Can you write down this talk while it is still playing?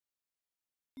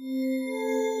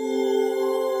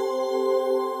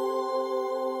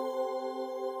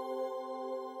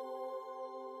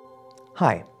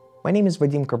Hi, my name is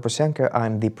Vadim Karpusenko.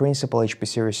 I'm the Principal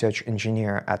HPC Research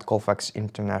Engineer at Colfax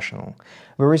International.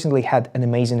 We recently had an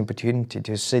amazing opportunity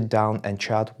to sit down and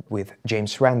chat with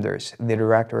James Reinders, the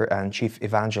Director and Chief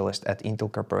Evangelist at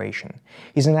Intel Corporation.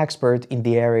 He's an expert in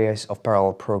the areas of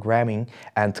parallel programming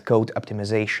and code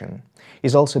optimization.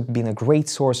 He's also been a great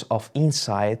source of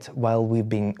insight while we've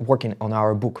been working on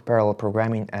our book Parallel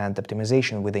Programming and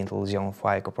Optimization with Intel Xeon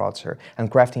Phi Coprocessor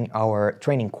and crafting our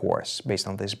training course based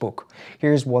on this book.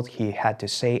 Here's what he had to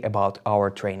say about our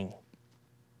training.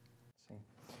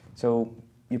 So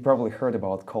you probably heard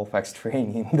about Colfax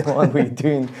training, the one we're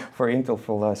doing for Intel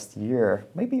for last year,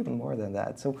 maybe even more than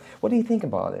that. So what do you think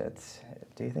about it?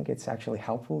 Do you think it's actually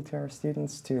helpful to our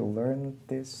students to learn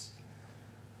this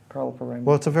parallel programming?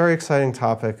 Well, it's a very exciting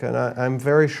topic, and I'm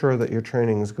very sure that your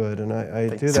training is good, and I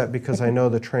do that because I know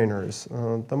the trainers.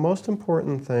 The most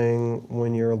important thing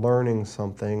when you're learning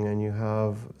something and you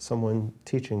have someone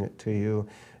teaching it to you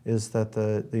is that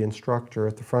the instructor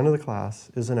at the front of the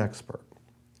class is an expert,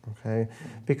 okay?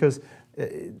 Because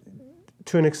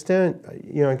to an extent,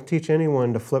 I can teach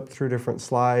anyone to flip through different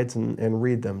slides and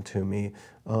read them to me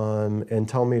and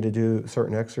tell me to do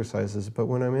certain exercises, but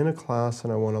when I'm in a class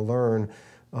and I want to learn,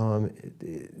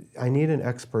 I need an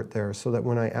expert there so that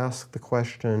when I ask the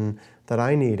question that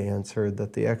I need answered,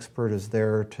 that the expert is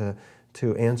there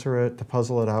to answer it, to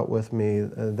puzzle it out with me.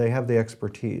 They have the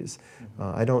expertise.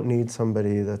 I don't need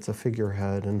somebody that's a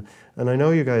figurehead. And I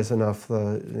know you guys enough,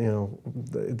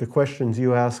 the questions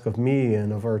you ask of me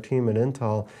and of our team at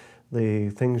Intel, the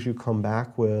things you come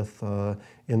back with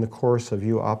in the course of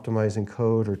you optimizing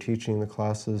code or teaching the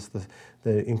classes,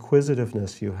 the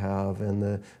inquisitiveness you have and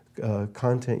the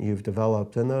content you've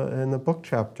developed and the book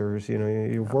chapters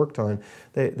you've worked on,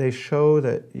 they show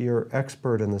that you're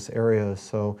expert in this area.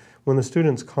 So when the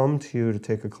students come to you to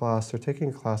take a class, they're taking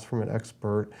a class from an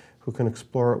expert who can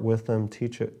explore it with them,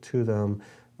 teach it to them.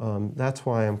 That's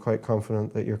why I'm quite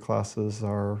confident that your classes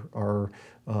are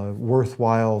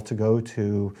worthwhile to go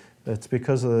to. It's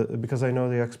because I know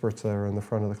the experts that are in the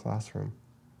front of the classroom.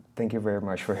 Thank you very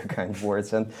much for your kind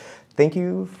words, and thank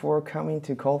you for coming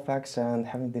to Colfax and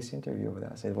having this interview with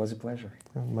us. It was a pleasure.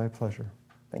 My pleasure.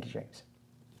 Thank you, James.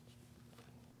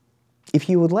 If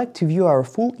you would like to view our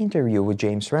full interview with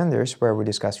James Reinders, where we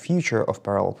discuss future of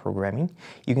parallel programming,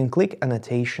 you can click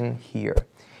annotation here.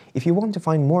 If you want to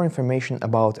find more information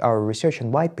about our research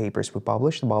and white papers we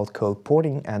published about code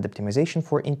porting and optimization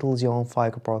for Intel Xeon Phi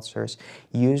Coprocessors,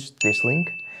 use this link.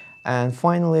 And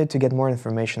finally, to get more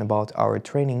information about our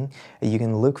training, you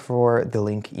can look for the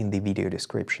link in the video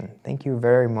description. Thank you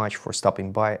very much for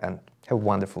stopping by and have a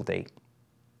wonderful day.